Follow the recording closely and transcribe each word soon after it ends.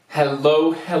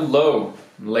Hello,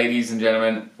 ladies and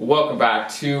gentlemen. Welcome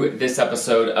back to this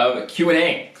episode of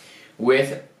Q&A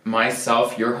with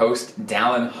myself, your host,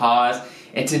 Dallin Hawes.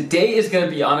 And today is going to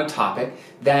be on a topic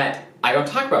that I don't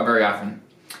talk about very often,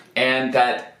 and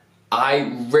that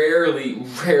I rarely,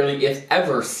 if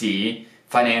ever, see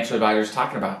financial advisors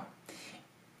talking about.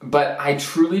 But I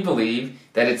truly believe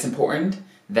that it's important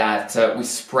that we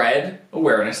spread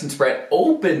awareness and spread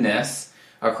openness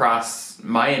across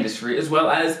my industry, as well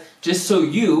as just so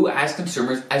you, as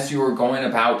consumers, as you are going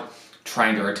about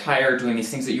trying to retire, doing these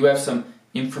things, that you have some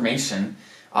information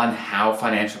on how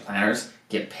financial planners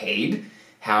get paid,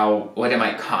 what it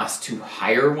might cost to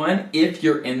hire one if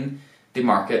you're in the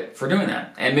market for doing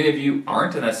that. And many of you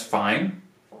aren't, and that's fine.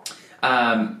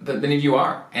 But many of you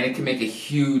are, and it can make a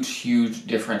huge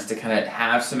difference to kind of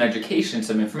have some education,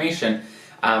 some information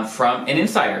from an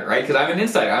insider, right? Because I'm an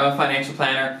insider. I'm a financial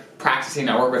planner, practicing.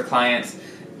 I work with clients,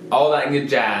 all that good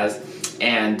jazz.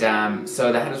 And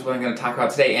so that is what I'm going to talk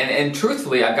about today. And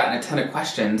truthfully, I've gotten a ton of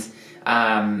questions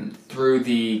through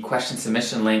the question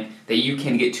submission link that you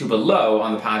can get to below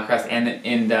on the podcast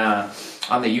and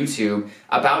on the YouTube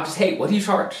about just, hey, what do you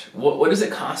charge? What does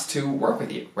it cost to work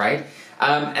with you, right?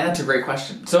 And that's a great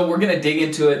question. So we're going to dig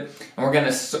into it, and we're going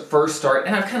to first start,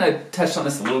 and I've kind of touched on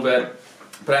this a little bit,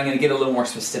 but I'm going to get a little more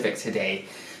specific today.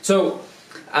 So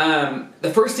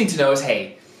the first thing to know is,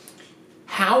 hey,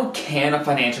 how can a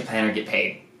financial planner get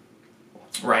paid,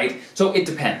 right? So it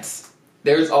depends.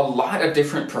 There's a lot of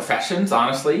different professions,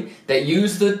 honestly, that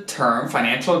use the term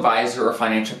financial advisor or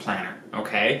financial planner,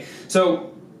 okay?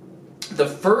 So the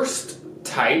first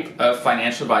type of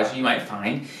financial advisor you might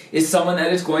find is someone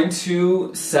that is going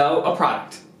to sell a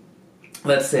product.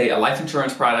 Let's say a life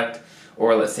insurance product,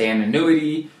 or let's say an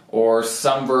annuity, or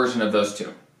some version of those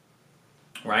two,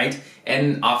 right?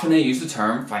 And often they use the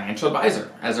term financial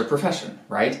advisor as a profession,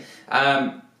 right?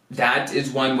 That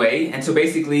is one way. And so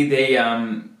basically they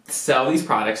sell these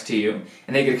products to you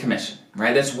and they get a commission,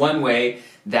 right? That's one way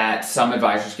that some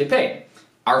advisors get paid.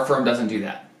 Our firm doesn't do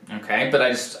that, okay? But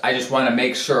I just want to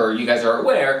make sure you guys are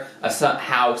aware of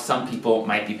how some people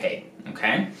might be paid,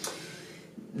 okay?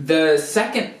 The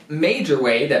second major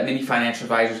way that many financial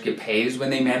advisors get paid is when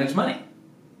they manage money,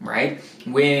 right?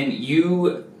 When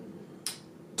you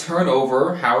turn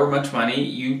over however much money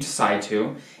you decide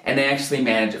to, and they actually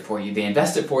manage it for you. They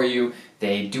invest it for you,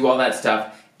 they do all that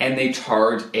stuff, and they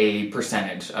charge a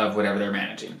percentage of whatever they're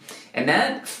managing. And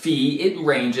that fee, it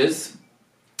ranges,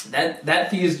 that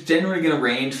fee is generally going to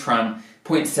range from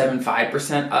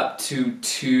 0.75% up to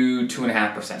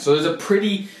 2.5%. So there's a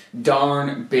pretty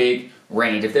darn big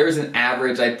range. If there was an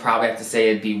average, I'd probably have to say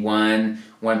it'd be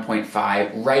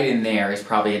 1.5, right in there is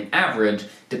probably an average,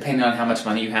 depending on how much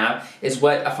money you have, is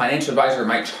what a financial advisor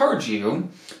might charge you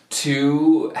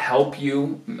to help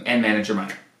you and manage your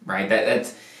money, right?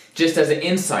 That's just as an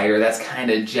insider, that's kind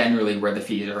of generally where the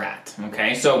fees are at,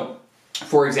 okay? So,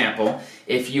 for example,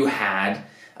 if you had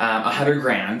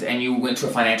 $100,000 and you went to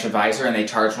a financial advisor and they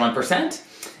charged 1%,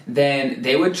 then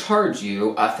they would charge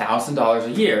you $1,000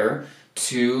 a year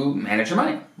to manage your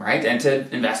money, right? And to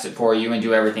invest it for you and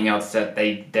do everything else that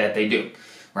they do,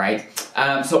 right?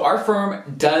 So our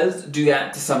firm does do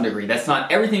that to some degree. That's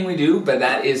not everything we do,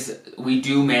 but we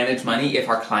do manage money if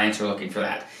our clients are looking for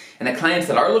that. And the clients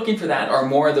that are looking for that are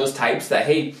more of those types that,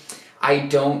 hey, I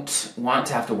don't want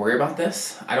to have to worry about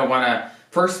this. I don't want to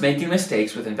first making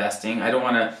mistakes with investing. I don't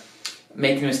want to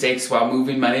making mistakes while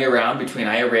moving money around between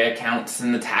IRA accounts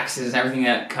and the taxes and everything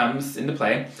that comes into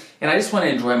play. And I just want to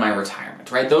enjoy my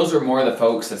retirement, right? Those are more the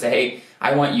folks that say, hey,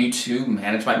 I want you to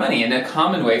manage my money. And a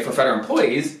common way for federal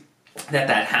employees that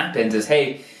happens is,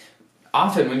 hey,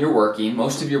 often when you're working,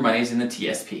 most of your money is in the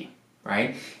TSP,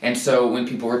 right? And so when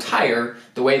people retire,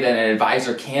 the way that an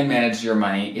advisor can manage your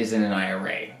money is in an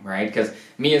IRA, right? Because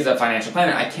me as a financial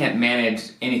planner, I can't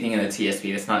manage anything in the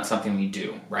TSP. That's not something we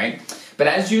do, right? But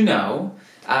as you know,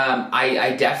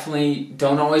 I definitely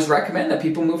don't always recommend that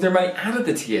people move their money out of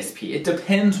the TSP. It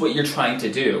depends what you're trying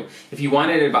to do. If you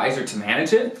want an advisor to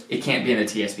manage it, it can't be in the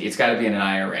TSP. It's got to be in an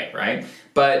IRA, right?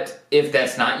 But if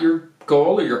that's not your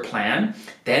goal or your plan,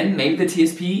 then maybe the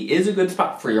TSP is a good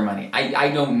spot for your money. I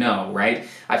don't know, right?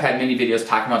 I've had many videos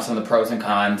talking about some of the pros and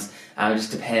cons. It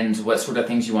just depends what sort of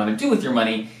things you want to do with your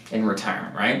money in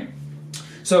retirement, right?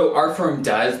 So our firm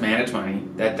does manage money.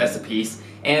 That's a piece.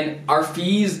 And our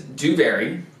fees do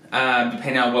vary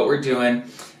depending on what we're doing.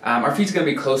 Our fees are going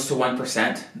to be close to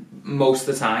 1% most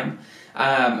of the time.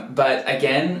 But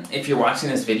again, if you're watching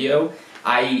this video,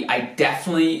 I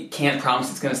definitely can't promise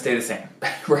it's going to stay the same,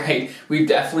 right? We've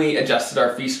definitely adjusted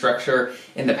our fee structure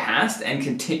in the past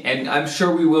and I'm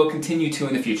sure we will continue to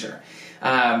in the future.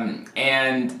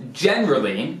 And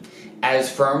generally,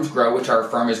 as firms grow, which our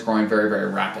firm is growing very,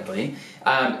 very rapidly,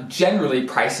 generally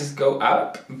prices go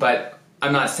up, but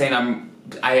I'm not saying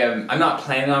I'm not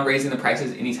planning on raising the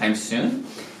prices anytime soon,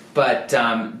 but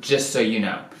just so you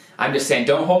know. I'm just saying,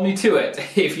 don't hold me to it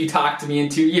if you talk to me in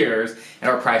 2 years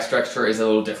and our price structure is a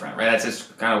little different, right? That's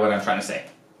just kind of what I'm trying to say.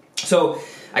 So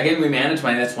again, we manage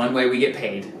money. That's one way we get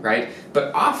paid, right?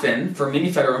 But often, for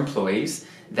many federal employees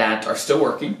that are still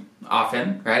working,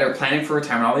 often, right, are planning for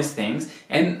retirement, all these things,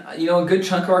 and a good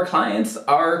chunk of our clients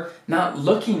are not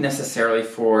looking necessarily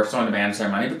for someone to manage their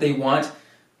money, but they want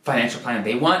financial planning.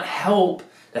 They want help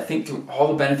to think through all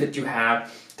the benefits you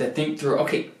have, to think through,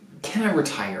 okay, can I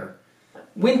retire?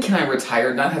 When can I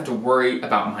retire, not have to worry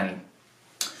about money?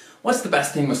 What's the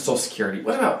best thing with Social Security?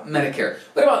 What about Medicare?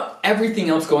 What about everything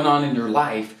else going on in your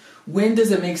life? When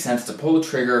does it make sense to pull the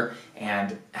trigger?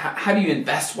 And how do you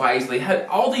invest wisely?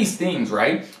 All these things,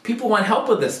 right? People want help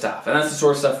with this stuff, and that's the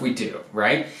sort of stuff we do,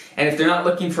 right? And if they're not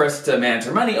looking for us to manage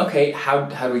their money, okay, how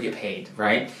do we get paid,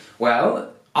 right?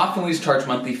 Well, often we just charge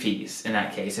monthly fees in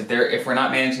that case. If we're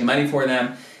not managing money for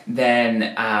them,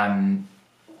 then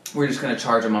we're just going to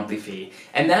charge a monthly fee.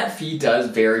 And that fee does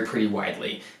vary pretty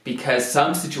widely because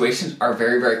some situations are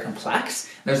very, very complex.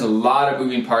 There's a lot of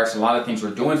moving parts, a lot of things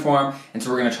we're doing for them, and so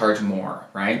we're going to charge more,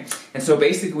 right? And so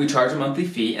basically we charge a monthly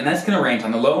fee, and that's going to range.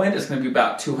 On the low end, it's going to be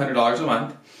about $200 a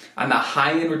month. On the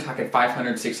high end, we're talking $500,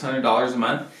 $600 a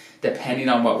month, depending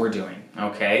on what we're doing,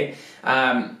 okay?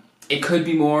 It could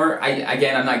be more.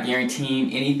 Again, I'm not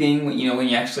guaranteeing anything, when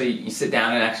you sit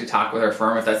down and actually talk with our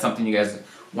firm, if that's something you guys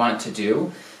want to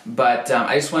do. But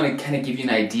I just want to kind of give you an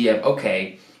idea of,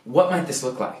 okay, what might this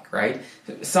look like, right?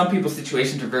 Some people's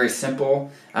situations are very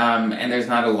simple, and there's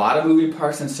not a lot of moving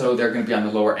parts, and so they're going to be on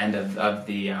the lower end of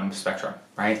the spectrum,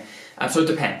 right? So it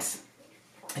depends.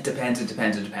 It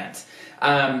depends.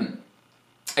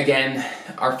 Again,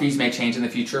 our fees may change in the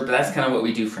future, but that's kind of what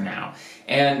we do for now.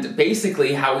 And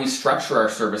basically how we structure our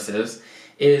services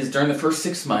is during the first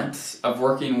 6 months of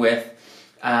working with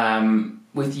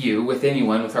you, with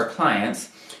anyone, with our clients,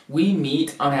 we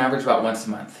meet on average about once a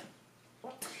month.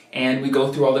 And we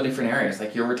go through all the different areas,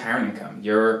 like your retirement income,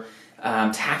 your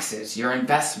taxes, your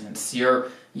investments,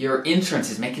 your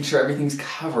insurances, making sure everything's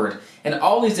covered, and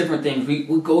all these different things. We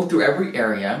go through every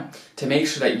area to make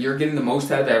sure that you're getting the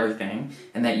most out of everything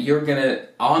and that you're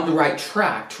on the right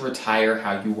track to retire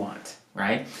how you want,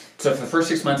 right? So for the first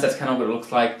 6 months, that's kind of what it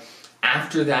looks like.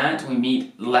 After that, we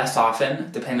meet less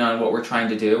often, depending on what we're trying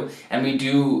to do, and we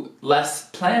do less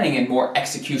planning and more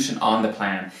execution on the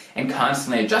plan, and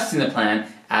constantly adjusting the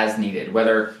plan as needed.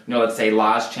 Whether, let's say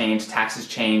laws change, taxes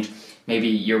change, maybe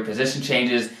your position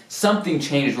changes, something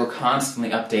changes, we're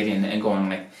constantly updating and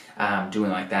going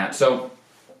doing like that. So,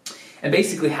 and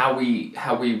basically how we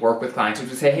work with clients is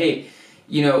we say, hey,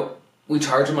 we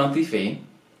charge a monthly fee,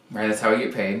 right? That's how we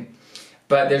get paid,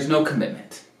 but there's no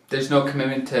commitment. There's no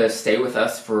commitment to stay with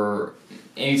us for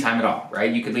any time at all,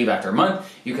 right? You could leave after a month,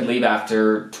 you could leave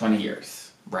after 20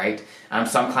 years, right?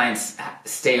 Some clients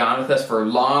stay on with us for a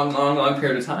long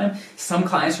period of time. Some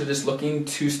clients are just looking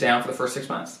to stay on for the first 6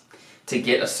 months to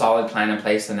get a solid plan in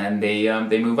place, and then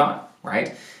they move on,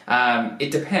 right? It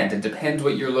depends. It depends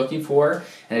what you're looking for,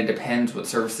 and it depends what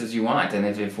services you want, and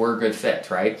if we're a good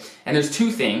fit, right? And there's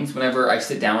two things whenever I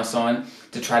sit down with someone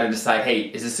to try to decide, hey,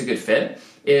 is this a good fit?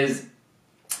 Is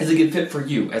a good fit for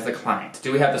you as a client?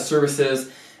 Do we have the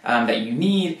services that you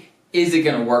need? Is it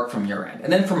going to work from your end?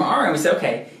 And then from our end, we say,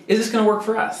 okay, is this going to work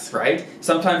for us, right?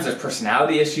 Sometimes there's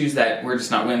personality issues that we're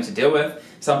just not willing to deal with.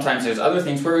 Sometimes there's other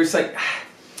things where we're just like,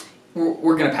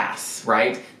 we're going to pass,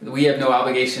 right? We have no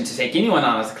obligation to take anyone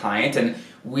on as a client, and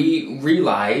we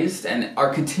realized and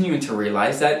are continuing to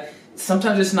realize that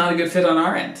sometimes it's not a good fit on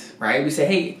our end, right? We say,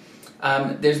 hey,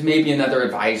 there's maybe another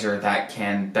advisor that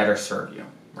can better serve you,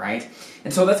 right?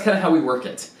 And so that's kind of how we work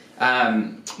it.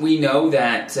 We know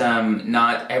that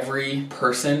not every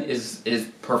person is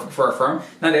perfect for our firm.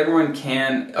 Not everyone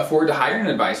can afford to hire an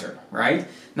advisor, right?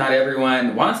 Not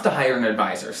everyone wants to hire an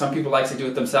advisor. Some people like to do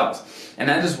it themselves. And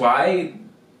that is why,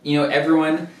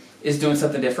 everyone is doing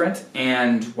something different,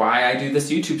 and why I do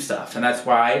this YouTube stuff. And that's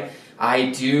why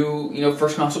I do,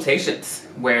 first consultations,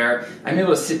 where I'm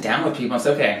able to sit down with people and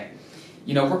say, okay,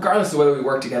 regardless of whether we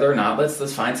work together or not,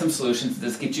 let's find some solutions.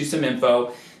 Let's get you some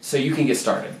info so you can get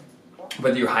started,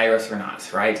 whether you hire us or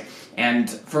not, right? And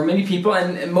for many people,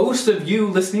 and most of you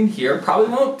listening here probably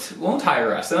won't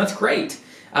hire us, and that's great.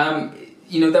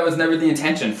 That was never the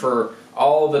intention for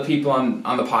all the people on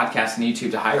the podcast and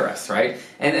YouTube to hire us, right?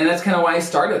 And that's kind of why I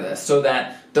started this, so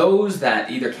that those that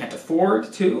either can't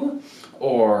afford to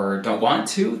or don't want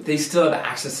to, they still have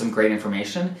access to some great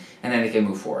information, and then they can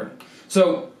move forward.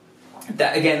 So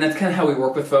that's kind of how we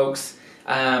work with folks.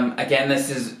 Again, this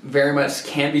is very much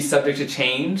can be subject to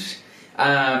change,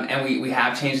 and we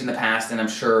have changed in the past, and I'm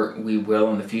sure we will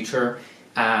in the future.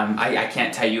 I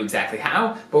can't tell you exactly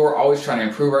how, but we're always trying to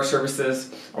improve our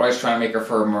services, always trying to make our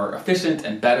firm more efficient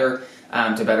and better,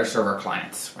 to better serve our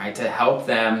clients, right? To help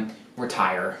them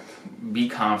retire, be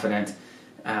confident,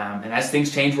 and as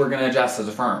things change, we're going to adjust as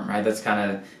a firm, right? That's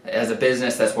kind of, as a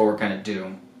business, that's what we're going to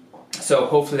do. So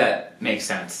hopefully that makes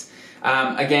sense.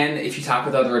 Again, if you talk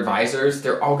with other advisors,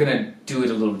 they're all going to do it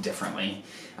a little differently.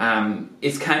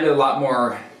 It's kind of a lot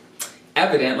more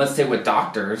evident, let's say with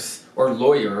doctors or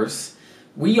lawyers.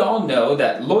 We all know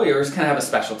that lawyers kind of have a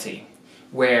specialty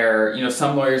where,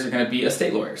 some lawyers are going to be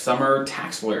estate lawyers, some are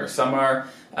tax lawyers, some are,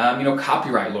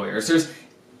 copyright lawyers.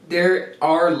 There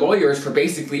are lawyers for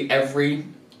basically every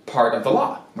part of the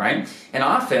law, right? And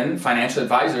often financial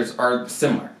advisors are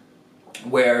similar,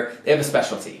 where they have a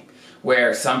specialty,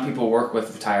 where some people work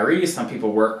with retirees, some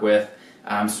people work with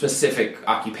specific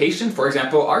occupation. For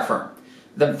example, our firm,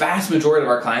 the vast majority of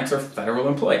our clients are federal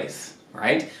employees,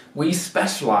 right? We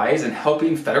specialize in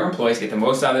helping federal employees get the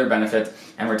most out of their benefits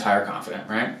and retire confident,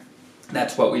 right?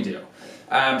 That's what we do.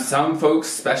 Some folks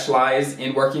specialize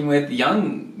in working with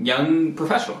young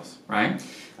professionals, right?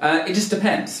 It just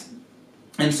depends.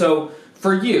 And so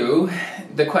for you,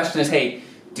 the question is, hey,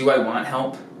 do I want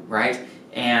help, right?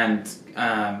 And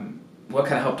what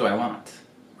kind of help do I want,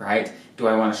 right? Do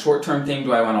I want a short-term thing?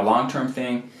 Do I want a long-term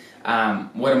thing?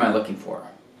 What am I looking for,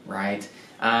 right?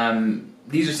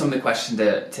 These are some of the questions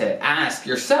to ask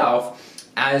yourself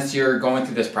as you're going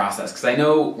through this process, because I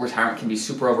know retirement can be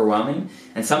super overwhelming,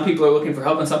 and some people are looking for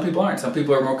help and some people aren't. Some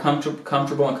people are more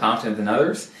comfortable and confident than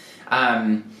others.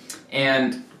 And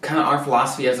kind of our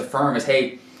philosophy as a firm is,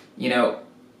 hey,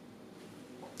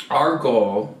 our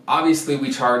goal, obviously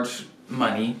we charge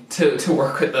money to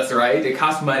work with us, right? It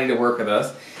costs money to work with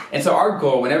us. And so our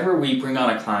goal, whenever we bring on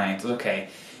a client, is okay,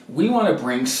 we want to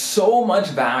bring so much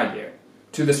value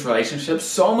to this relationship,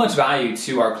 so much value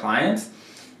to our clients,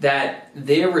 that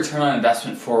their return on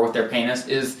investment for what they're paying us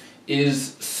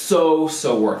is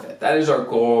so worth it. That is our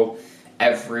goal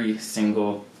every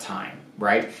single time,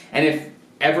 right? And if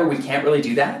ever we can't really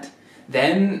do that,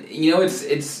 then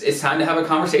it's time to have a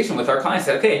conversation with our clients.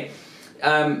 Say, okay,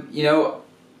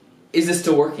 is this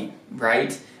still working,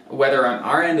 right? Whether on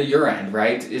our end or your end,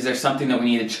 right? Is there something that we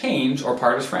need to change or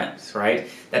part as friends, right?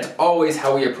 That's always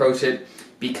how we approach it,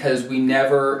 because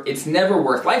it's never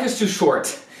worth, life is too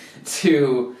short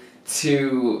to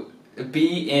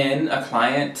be in a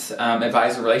client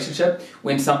advisor relationship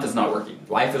when something's not working.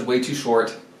 Life is way too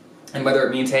short, and whether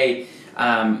it means, hey,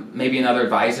 maybe another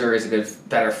advisor is a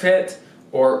better fit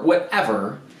or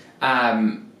whatever,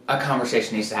 a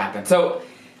conversation needs to happen. So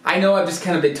I know I've just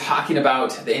kind of been talking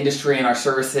about the industry and our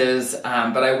services,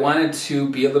 but I wanted to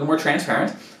be a little more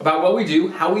transparent about what we do,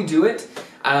 how we do it,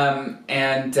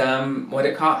 and what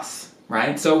it costs,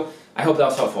 right? So I hope that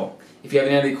was helpful. If you have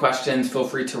any other questions, feel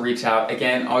free to reach out.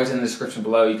 Again, always in the description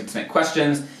below, you can submit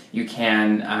questions. You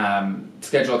can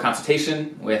schedule a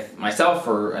consultation with myself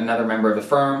or another member of the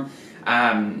firm,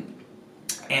 and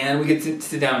we get to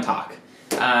sit down and talk.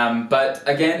 But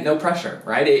again, no pressure,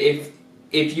 right?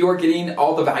 If you're getting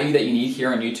all the value that you need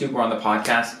here on YouTube or on the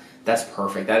podcast, that's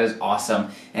perfect. That is awesome.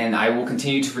 And I will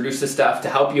continue to produce this stuff to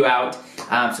help you out.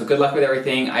 So good luck with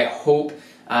everything. I hope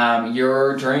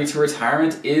your journey to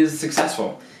retirement is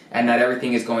successful and that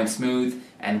everything is going smooth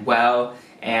and well.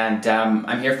 And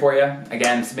I'm here for you.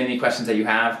 Again, submit any questions that you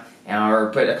have, or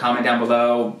put a comment down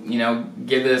below.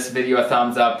 Give this video a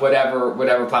thumbs up,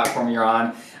 whatever platform you're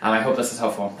on. I hope this is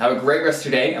helpful. Have a great rest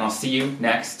of your day, and I'll see you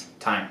next time.